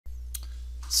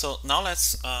So now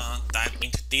let's dive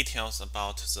into details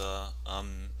about the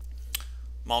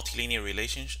multilinear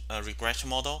regression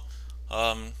model,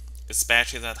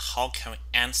 especially that how can we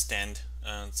understand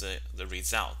the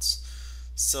results.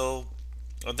 So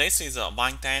this is a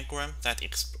Venn diagram that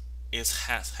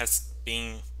has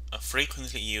been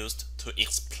frequently used to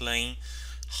explain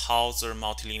how the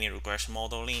multilinear regression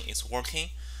modeling is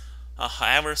working.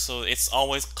 However, so it's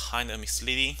always kind of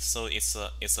misleading. So it's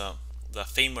the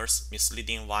famous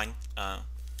misleading Venn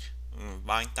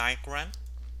diagram.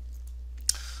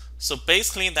 So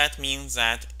basically, that means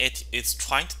that it is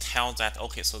trying to tell that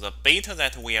okay, so the beta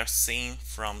that we are seeing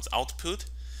from the output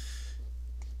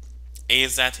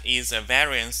is a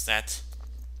variance that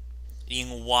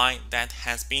in Y that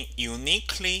has been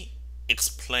uniquely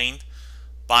explained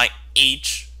by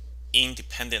each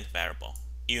independent variable.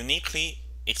 Uniquely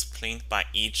explained by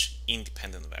each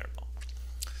independent variable.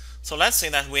 So let's say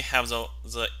that we have the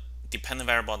dependent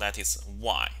variable that is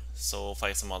Y. So for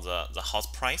example, the house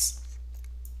price.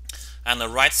 And the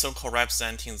right circle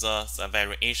representing the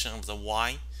variation of the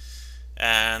Y.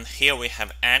 And here we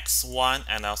have x1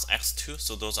 and also x2.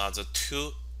 So those are the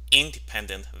two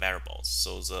independent variables.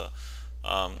 So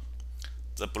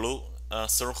the blue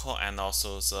circle and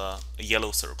also the yellow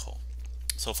circle.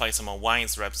 So for example, 1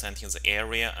 is representing the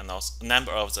area and also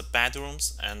number of the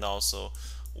bedrooms, and also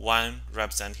 1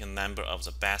 representing number of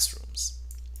the bathrooms.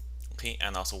 Okay,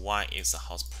 and also Y is the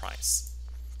house price.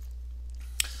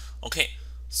 Okay,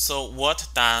 so what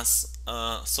does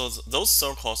those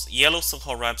circles, yellow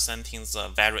circle representing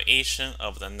the variation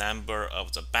of the number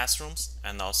of the bathrooms,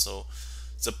 and also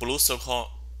the blue circle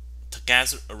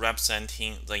together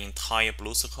representing the entire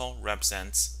blue circle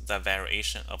represents the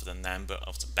variation of the number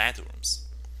of the bedrooms.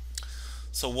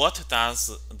 So what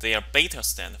does their beta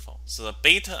stand for? So the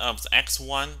beta of the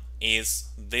x1 is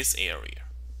this area.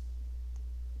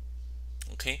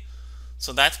 Okay,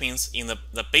 so that means in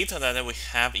the beta that we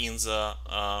have in the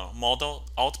model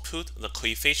output, the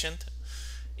coefficient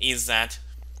is that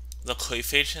the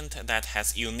coefficient that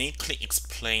has uniquely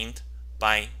explained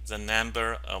by the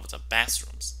number of the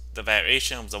bathrooms, the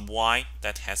variation of the Y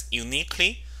that has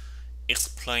uniquely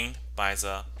explained by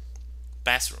the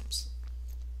bathrooms.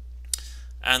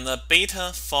 And the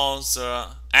beta for the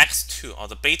x2, or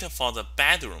the beta for the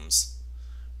bedrooms,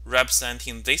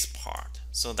 representing this part.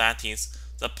 So that is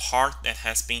the part that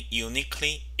has been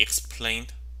uniquely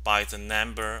explained by the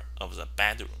number of the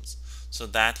bedrooms. So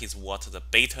that is what the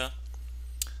beta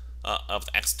of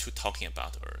the x2 talking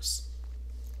about is.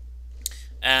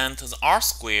 And the r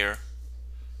square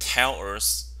tells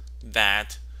us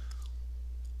that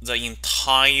the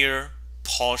entire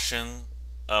portion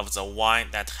of the Y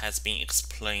that has been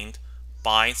explained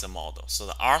by the model. So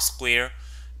the r square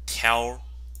tells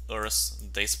us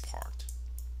this part.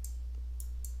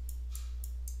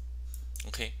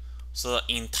 Okay, so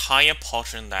the entire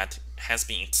portion that has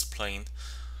been explained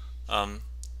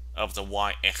of the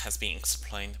Y, it has been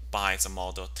explained by the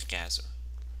model together.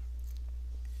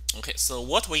 Okay, so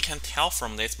what we can tell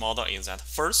from this model is that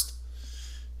first,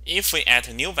 if we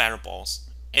add new variables,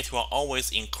 it will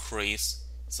always increase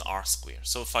the r square.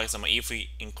 So for example, if we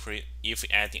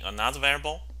add in another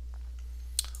variable,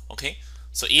 okay,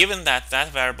 so even that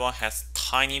variable has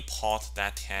tiny part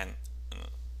that can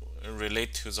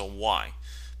relate to the Y,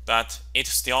 but it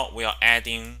still will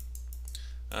adding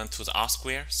to the r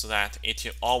square, so that it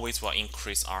always will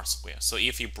increase r square. So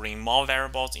if you bring more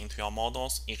variables into your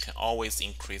models, it can always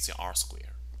increase your r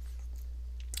square.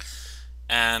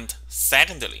 And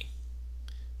secondly,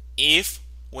 if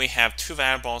we have two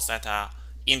variables that are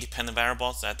independent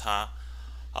variables that are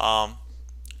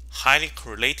highly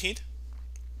correlated,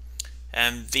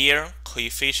 and their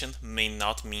coefficient may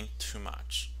not mean too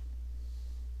much.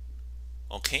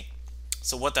 Okay,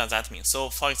 so what does that mean? So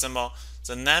for example,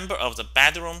 the number of the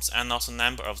bedrooms and also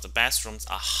number of the bathrooms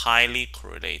are highly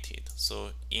correlated. So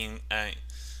in an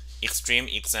extreme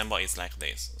example is like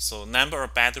this. So number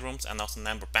of bedrooms and also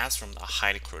number of bathrooms are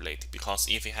highly correlated, because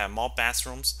if you have more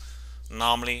bathrooms,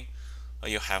 normally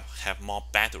you have more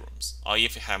bedrooms, or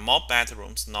if you have more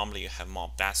bedrooms, normally you have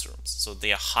more bathrooms. So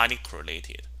they are highly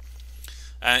correlated.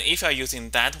 And if you are using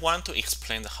that one to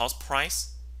explain the house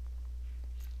price,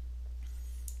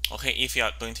 okay, if you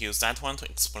are going to use that one to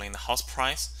explain the house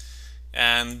price,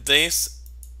 and this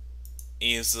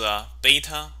is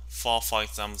beta for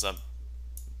example, the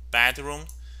bedroom,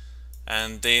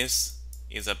 and this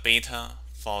is a beta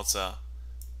for the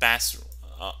bathroom.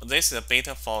 This is a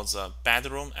beta for the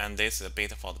bedroom, and this is a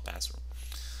beta for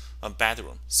the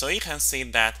bedroom. So you can see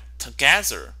that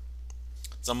together,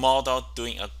 the model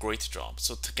doing a great job.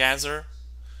 So together,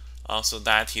 so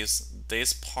that is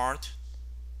this part,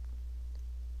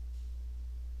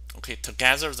 Okay,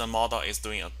 together the model is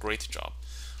doing a great job.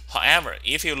 However,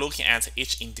 if you're looking at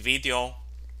each individual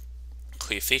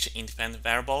coefficient independent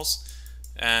variables,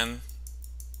 and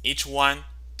each one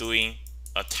doing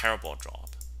a terrible job.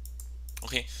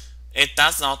 Okay, it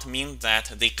does not mean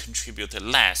that they contribute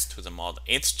less to the model.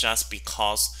 It's just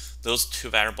because those two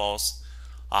variables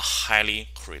are highly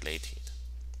correlated.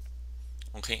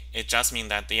 Okay, it just means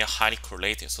that they are highly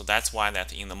correlated. So that's why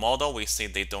that in the model we say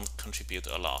they don't contribute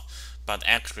a lot, but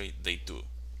actually they do.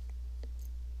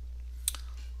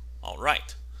 All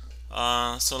right.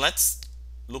 So let's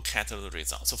look at the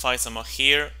result. So for example,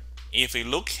 here, if we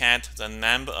look at the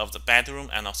number of the bedroom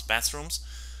and also bathrooms,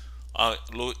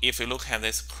 if we look at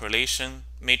this correlation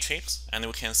matrix, and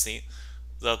we can see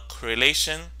the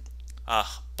correlation are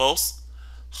both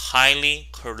highly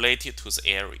correlated to the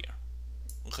area,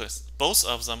 because both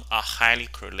of them are highly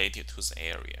correlated to the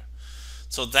area.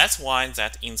 So that's why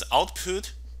that in the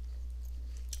output,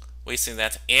 we see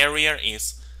that area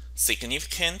is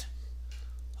significant.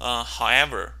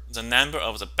 However, the number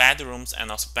of the bedrooms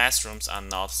and also bathrooms are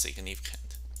not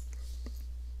significant.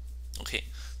 Okay,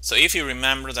 so if you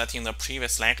remember that in the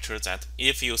previous lecture, that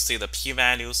if you see the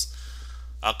p-values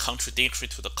are contradictory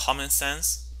to the common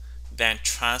sense, then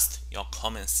trust your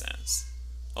common sense.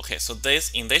 Okay, so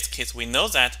in this case, we know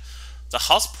that the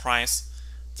house price,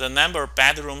 the number of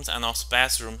bedrooms and also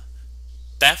bathroom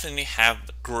definitely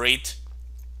have great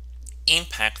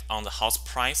impact on the house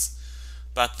price,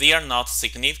 but they are not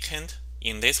significant.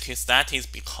 In this case, that is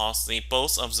because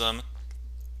both of them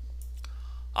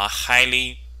are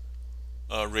highly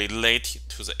related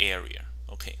to the area.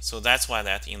 Okay, so that's why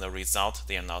that in the result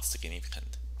they are not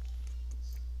significant.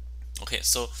 Okay,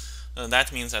 so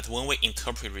that means that when we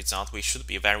interpret result, we should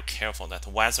be very careful that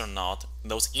whether or not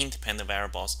those independent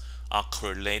variables are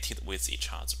correlated with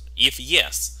each other. If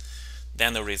yes,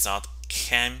 then the result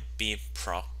can be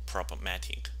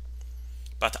problematic,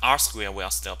 but R-square will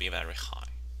still be very high.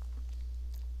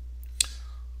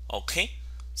 Okay,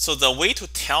 so the way to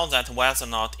tell that whether or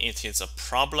not it is a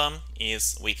problem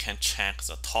is we can check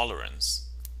the tolerance.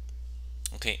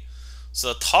 Okay,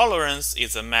 so the tolerance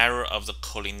is a measure of the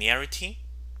collinearity.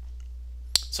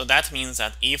 So that means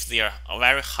that if they are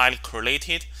very highly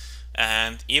correlated,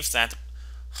 and if that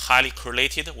highly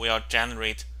correlated will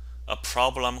generate a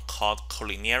problem called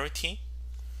collinearity,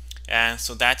 and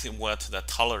so that is what the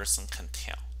tolerance can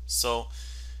tell. So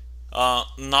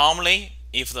normally,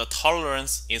 if the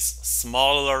tolerance is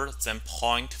smaller than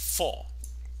 0.4,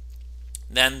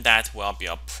 then that will be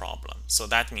a problem. So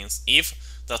that means if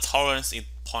the tolerance is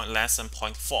less than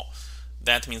 0.4,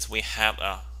 that means we have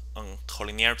a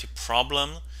collinearity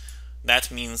problem. That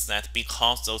means that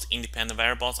because those independent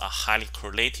variables are highly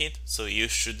correlated, so you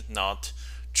should not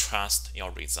trust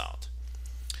your result.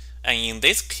 And in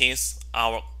this case,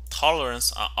 our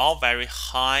tolerance are all very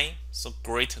high, so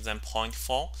greater than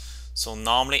 0.4. So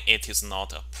normally it is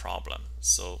not a problem.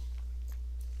 So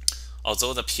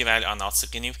although the p-value are not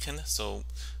significant, so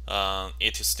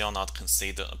it is still not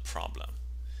considered a problem.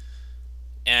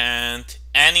 And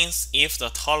if the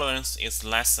tolerance is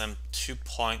less than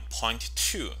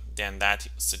 2.2, then that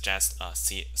suggests a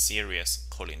serious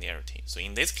collinearity. So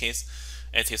in this case,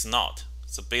 it is not.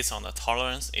 So based on the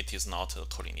tolerance, it is not a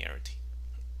collinearity.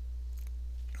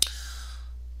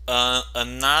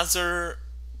 Another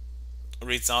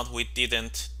result we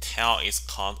didn't tell is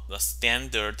called the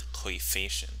standard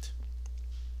coefficient.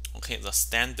 Okay, the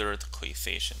standard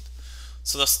coefficient.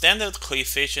 So the standard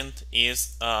coefficient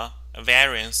is a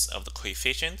variance of the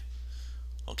coefficient.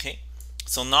 Okay,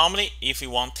 so normally if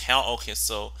you want to tell, okay,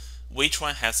 so which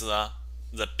one has the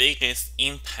biggest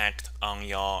impact on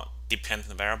your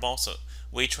dependent variable, so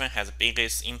which one has the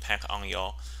biggest impact on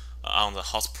your on the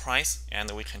house price, and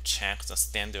we can check the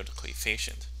standard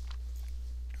coefficient.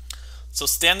 So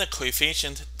standard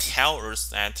coefficient tells us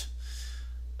that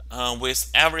with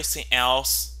everything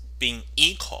else being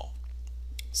equal,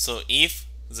 so if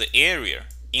the area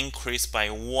increased by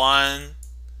 1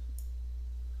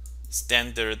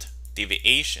 standard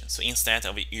deviation, so instead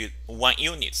of 1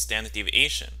 unit standard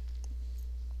deviation,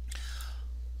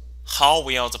 how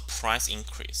will the price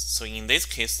increase? So in this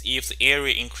case, if the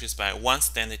area increased by 1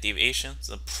 standard deviation,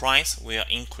 the price will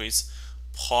increase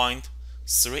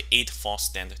 0.384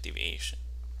 standard deviation.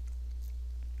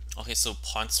 Okay, so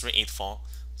 0.384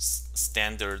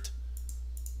 standard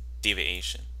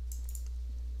deviation.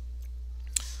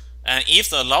 And if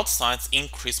the lot size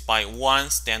increased by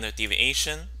 1 standard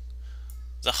deviation,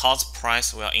 the house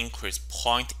price will increase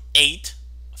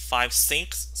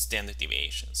 0.856 standard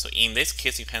deviation. So in this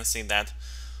case, you can see that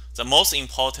the most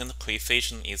important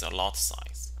coefficient is the lot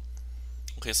size.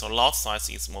 Okay, so lot size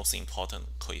is most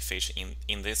important coefficient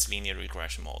in this linear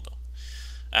regression model.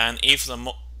 And if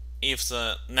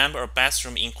the number of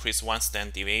bathroom increase 1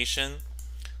 standard deviation,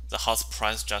 the house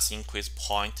price just increase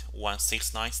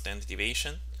 0.169 standard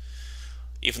deviation.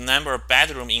 If number of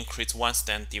bedroom increase 1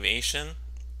 standard deviation,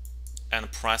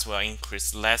 and price will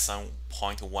increase less than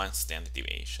 0.1 standard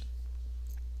deviation.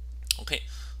 Okay,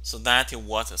 so that is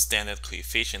what a standard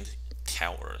coefficient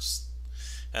tells us.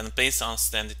 And based on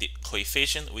standard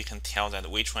coefficient, we can tell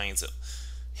that which one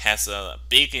has the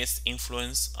biggest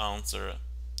influence on the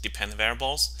dependent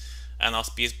variables, and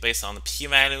also based on the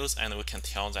p-values, and we can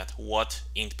tell that what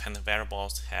independent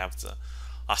variables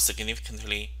are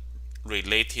significantly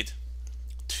related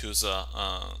to the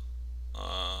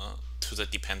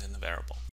dependent variable.